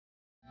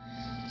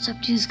So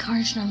up to his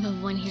cards number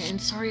 1 here,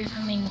 and sorry if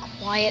I'm being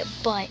quiet,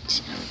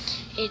 but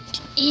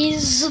it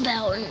is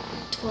about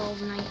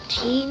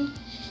 12:19,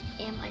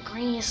 and my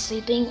granny is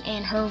sleeping,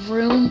 and her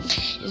room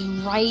is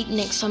right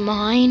next to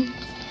mine,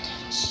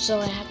 so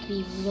I have to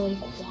be really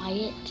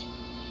quiet.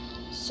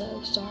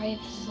 So sorry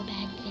if this is a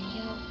bad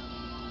video.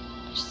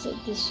 I just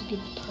thought this would be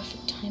the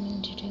perfect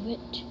timing to do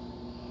it.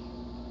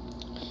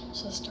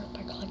 So let's start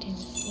by collecting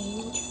the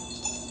food.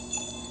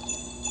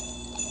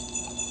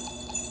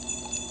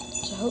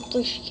 So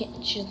hopefully she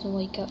doesn't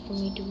wake up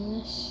from me doing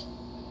this.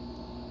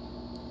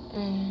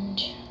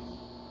 And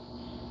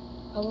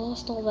I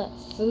lost all that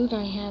food.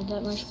 I have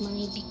that much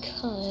money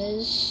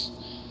because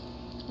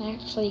I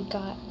actually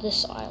got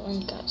this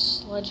island, got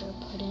Sludger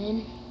put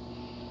in.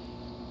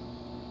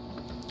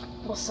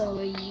 Also,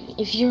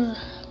 if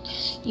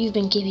you've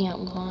been keeping up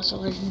with Monster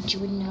Legends, you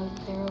would know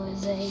that there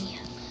was a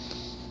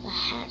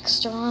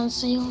Hackster on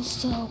sale.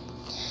 So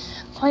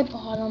I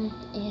bought them,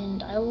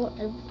 and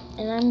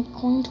I'm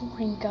going to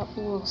rank up a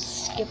little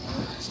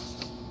Skipper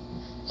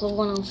to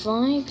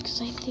 105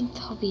 because I think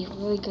that'll be a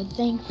really good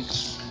thing.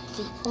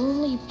 The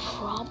only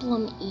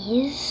problem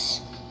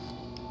is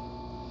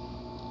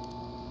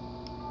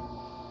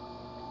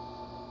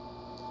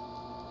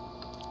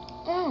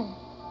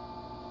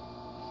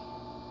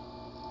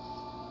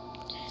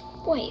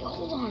wait,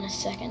 hold on a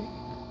second.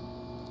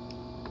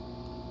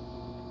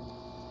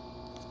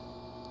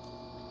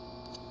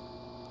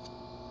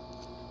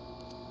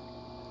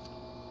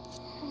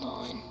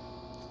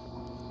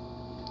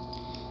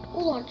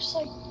 Hold on, just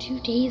like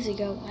 2 days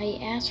ago, I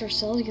asked for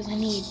sales because I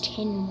needed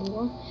 10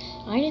 more.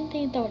 I didn't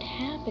think that would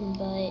happen,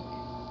 but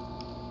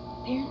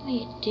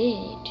apparently it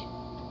did.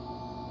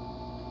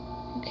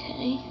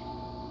 Okay.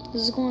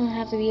 This is going to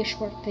have to be a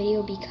short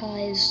video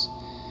because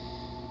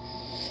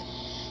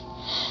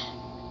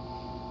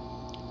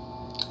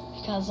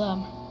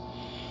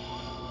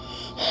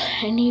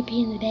I need to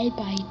be in the bed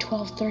by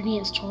 12:30.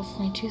 It's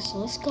 12:22, so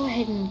let's go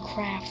ahead and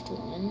craft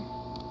one.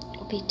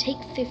 It'll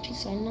take 50,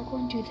 so I'm not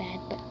going to do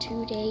that, but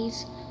 2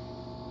 days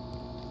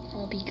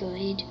I'll be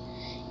good.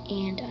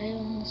 And I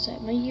almost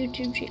set my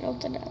YouTube channel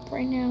up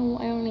right now.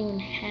 I don't even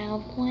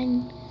have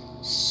one,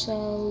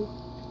 so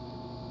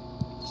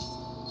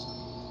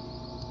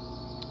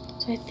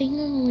I think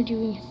I'm going to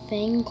do a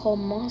thing called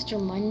Monster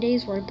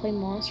Mondays where I play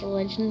Monster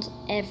Legends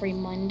every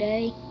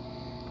Monday.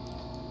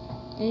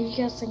 And if you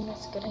guys think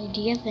that's a good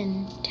idea,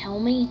 then tell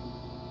me.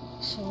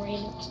 So right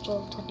now it's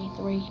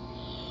 12:23.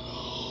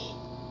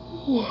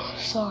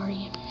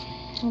 Sorry,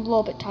 I'm a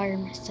little bit tired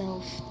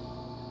myself.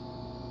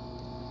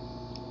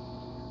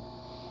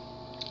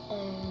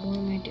 What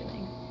am I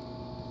doing?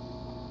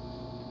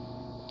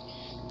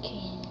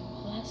 Okay,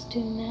 while that's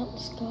doing that,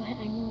 let's go ahead.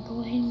 I'm gonna go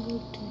ahead and go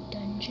to the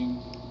dungeon.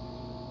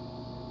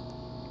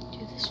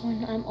 Do this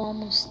one. I'm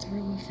almost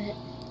through with it.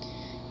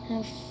 I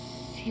have a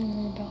few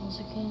more battles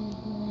again.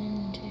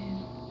 1, 2,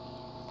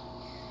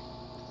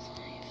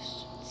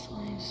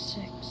 5,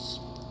 6,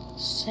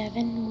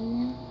 7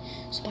 more.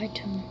 So by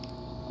tomorrow.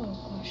 Oh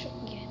gosh,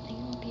 yeah, I think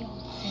I'll be able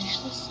to finish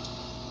this.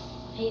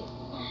 I don't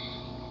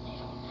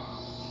know.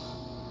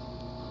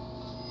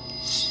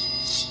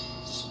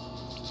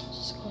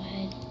 Just go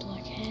ahead,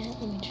 black hat.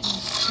 Let me turn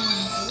this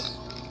down.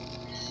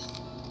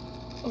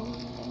 Oh no.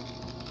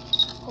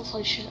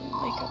 Hopefully she didn't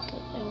wake up,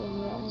 but that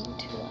wasn't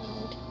too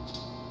loud.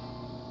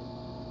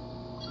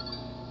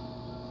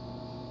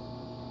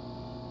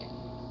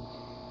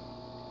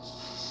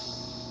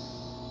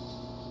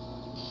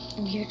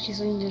 And here she's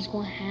saying there's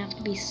going to have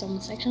to be some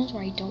sections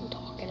where I don't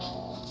talk at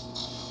all.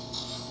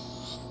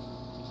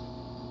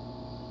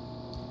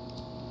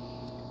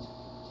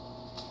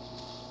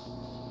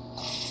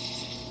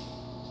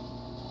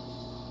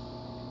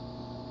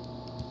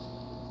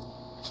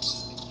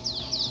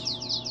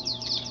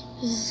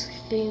 This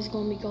video is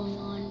going to be going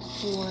on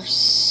for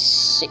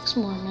 6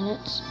 more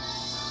minutes.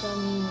 So I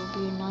mean it'll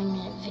be a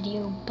 9-minute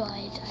video,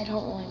 but I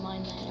don't really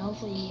mind that.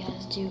 Hopefully you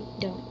guys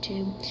don't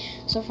too.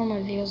 So far my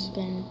videos have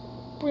been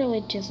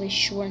relatively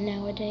short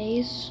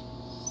nowadays.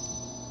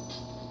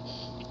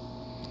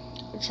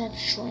 I'll try to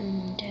shorten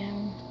them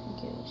down.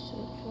 Okay, so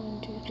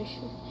 1, 2, 3,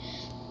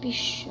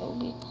 4.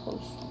 Be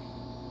close.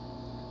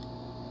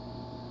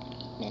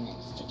 8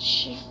 minutes. That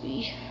should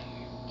be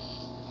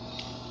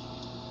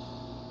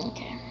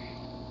okay.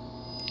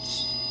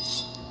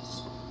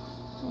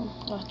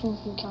 I think we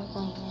can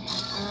calculate it.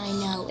 I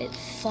know it's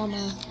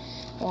summer.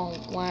 Well,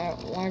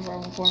 whenever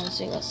I'm born in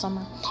it's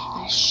summer.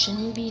 I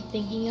shouldn't be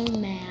thinking of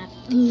math.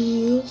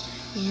 Yeah,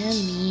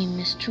 me,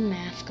 Mr.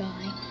 Math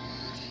Guy.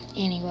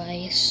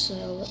 Anyway, so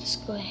let's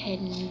go ahead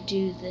and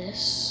do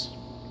this.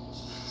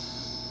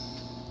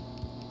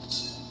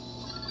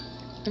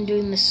 I'm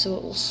doing this so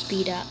it will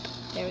speed up.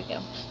 There we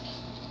go.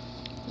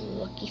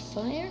 Lucky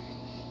Fire.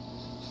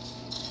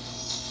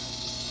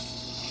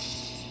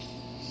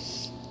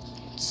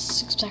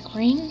 6-pack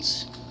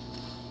rings.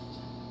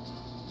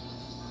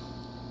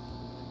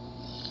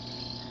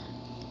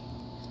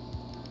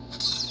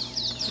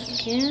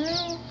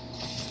 Yeah.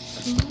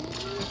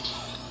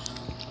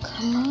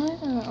 Come on. I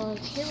don't really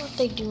care what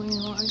they do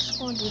anymore. I just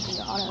want to do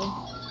the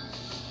auto.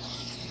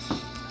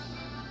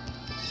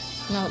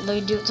 No,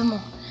 let me do it some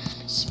more.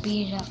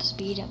 Speed it up,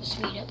 speed up,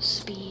 speed up,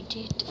 speed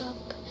it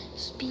up,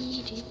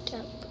 speed it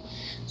up,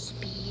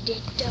 speed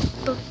it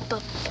up, up,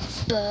 up,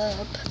 up,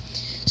 up.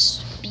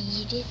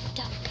 Speed it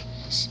up,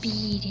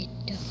 speed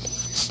it up,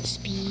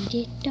 speed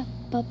it up,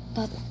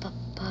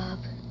 up.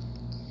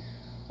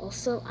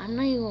 Also, I'm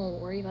not even gonna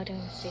worry about doing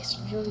a face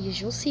reveal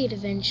because you'll see it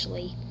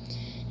eventually.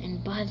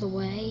 And by the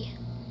way,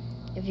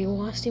 if you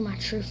want to see my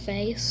true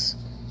face,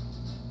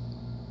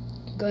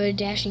 go to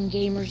Dashing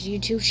Gamer's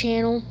YouTube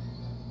channel.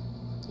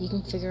 You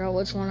can figure out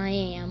which one I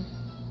am.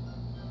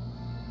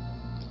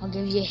 I'll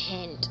give you a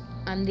hint.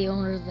 I'm the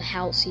owner of the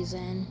house he's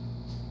in.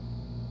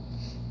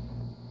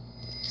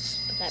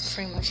 But that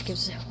pretty much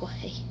gives it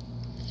away.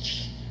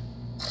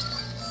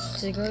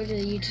 So go to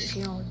the YouTube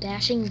channel,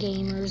 Dashing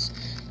Gamers,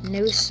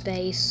 no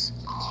space.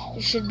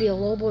 There should be a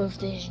logo with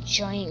these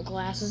giant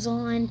glasses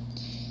on,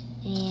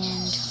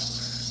 and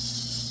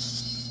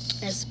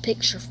as a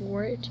picture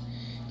for it.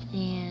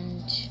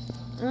 And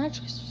I'm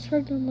actually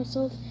subscribed to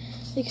myself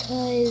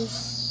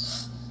because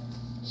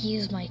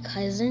he's my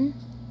cousin.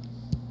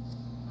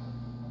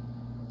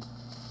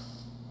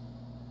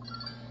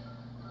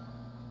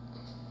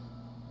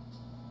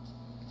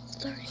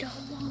 Flirty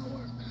don't want to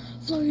work.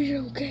 Flirty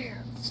don't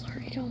care.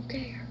 Flirty don't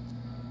care.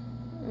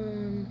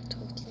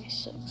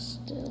 12:36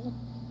 still.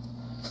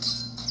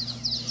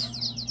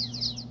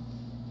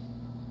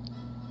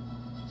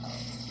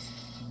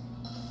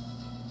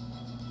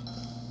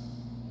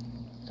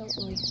 Don't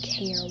really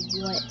care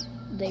what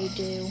they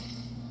do.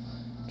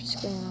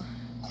 Just gonna.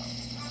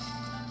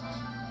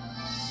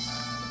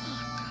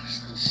 Oh gosh,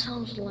 that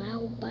sounds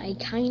loud, but I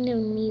kind of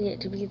need it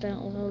to be that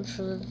loud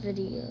for the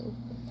video.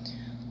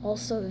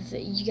 Also, if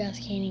you guys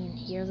can't even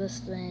hear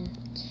this, then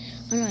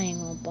I'm not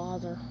even gonna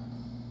bother.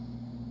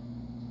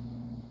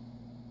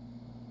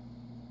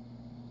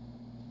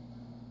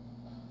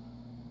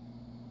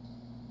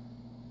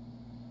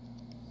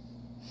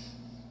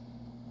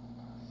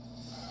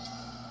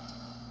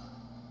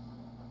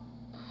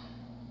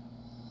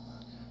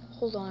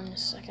 Hold on a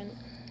second.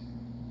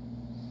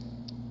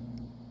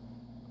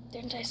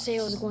 Didn't I say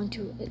I was going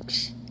to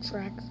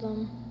extract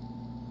them?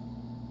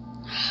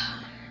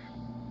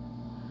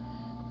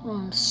 Oh,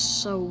 I'm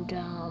so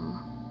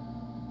dumb.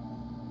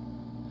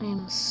 I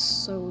am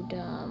so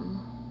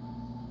dumb.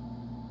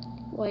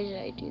 Why did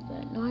I do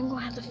that? Now I'm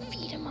gonna have to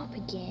feed him up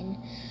again.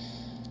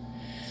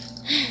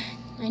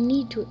 I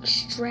need to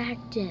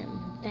extract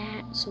him.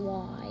 That's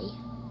why.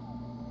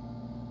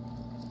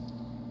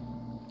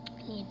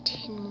 I need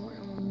 10 more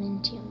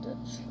elementium.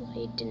 That's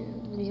why I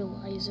didn't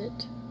realize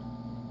it.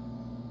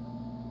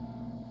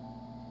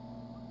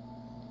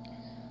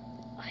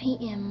 I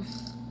am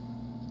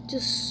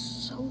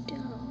just so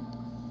dumb.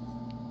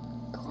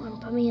 Come on,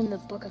 put me in the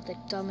book of the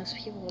dumbest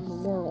people in the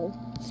world.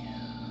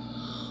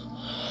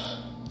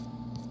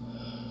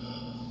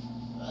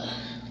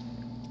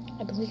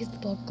 I believe the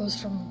book goes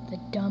from the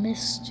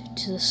dumbest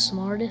to the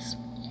smartest,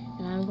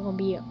 and I'm gonna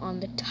be on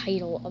the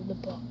title of the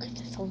book.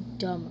 That's how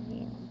dumb I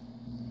am.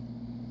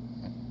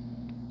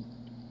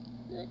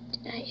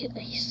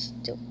 I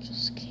still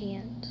just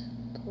can't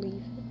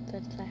believe it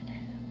that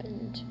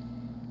happened.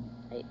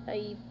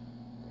 I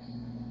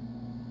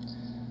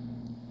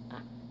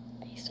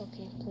still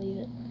can't believe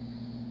it.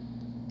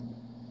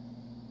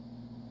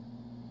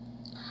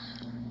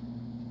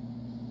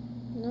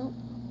 Nope.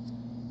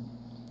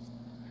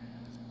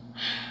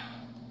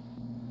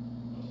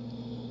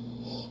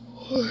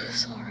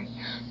 Sorry.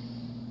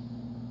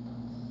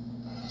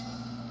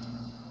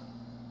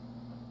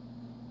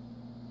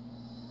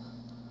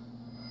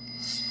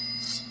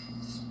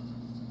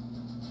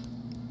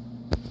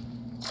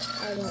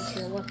 I don't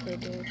care what they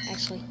do,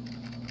 actually.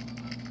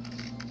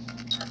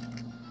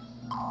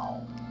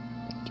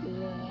 Do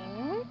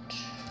that.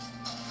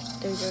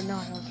 They're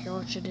not, I don't care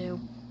what you do.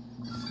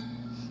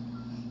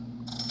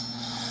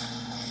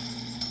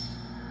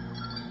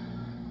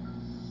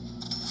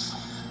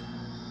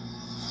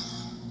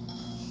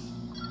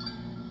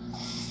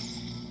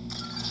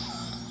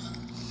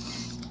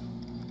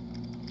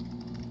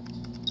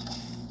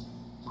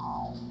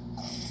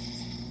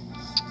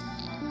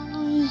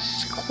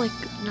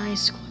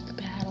 Nice quick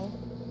battle.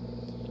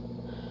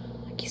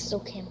 I still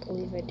can't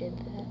believe I did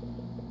that.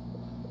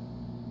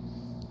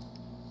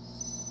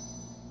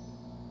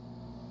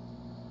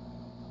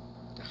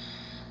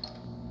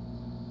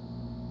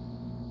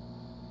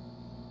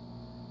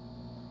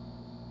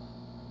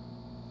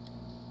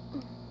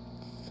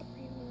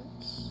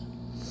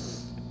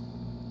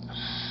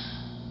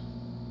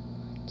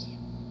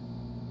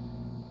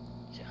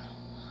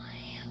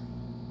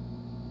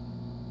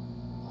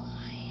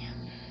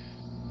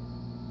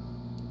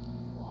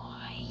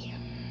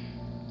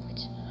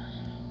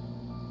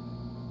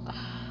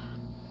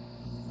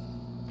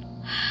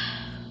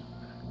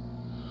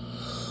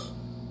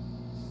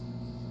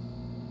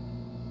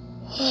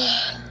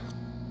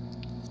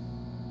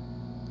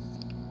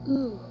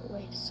 Ooh,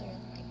 wait a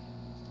second.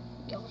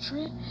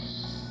 Ultra? Okay.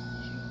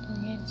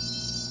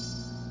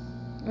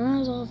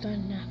 Might as well have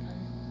done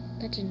nothing.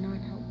 That did not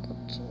help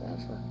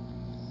whatsoever.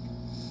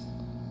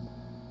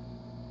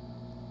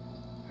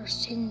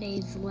 There's 10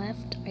 days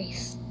left. I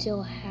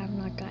still have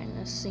not gotten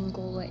a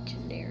single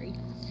legendary.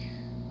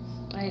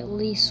 I at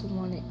least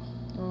want it.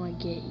 I want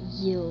to get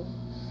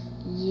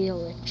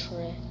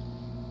Yellow-tree.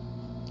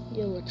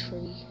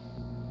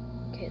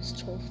 Okay, it's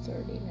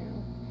 12:30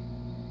 now.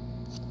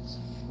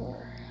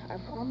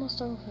 I'm almost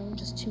done with him.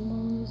 Just 2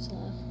 more moves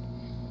left.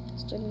 I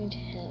still need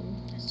him.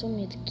 I still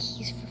need the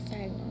keys for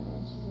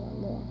Fagnar. One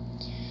more.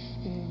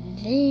 And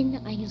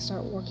then I can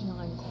start working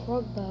on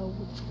Krugbo,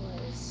 which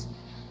was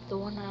the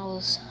one I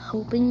was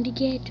hoping to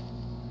get.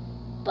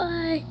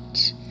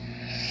 But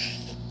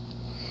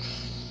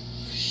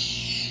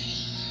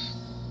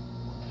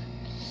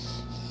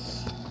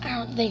I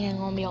don't think I'm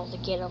going to be able to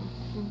get him.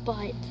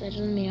 But that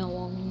doesn't mean I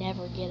will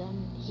never get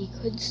him. He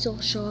could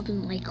still show up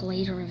in like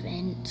later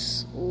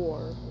events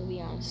or be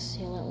on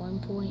sale at one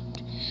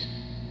point.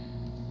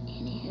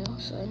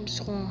 Anywho, so I'm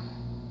just gonna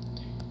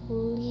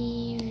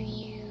leave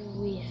you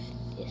with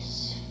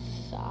this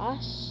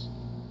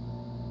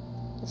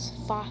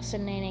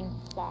fascinating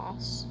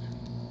boss.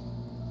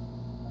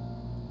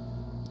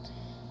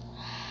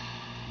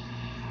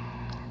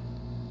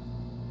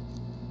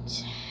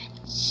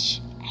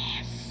 Touch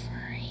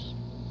everything.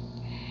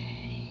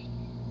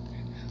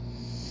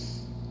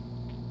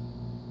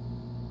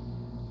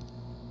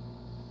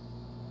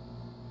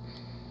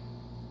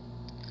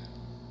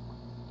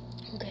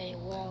 Okay,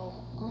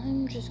 well,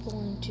 I'm just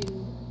going to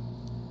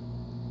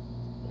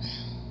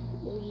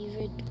leave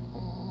it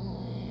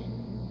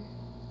on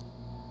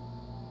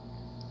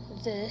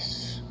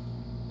this.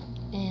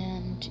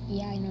 And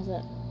yeah, I know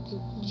that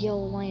the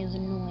yellow line is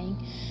annoying.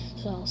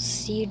 So I'll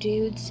see you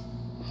dudes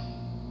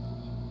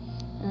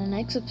in the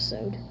next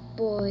episode.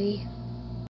 Bye.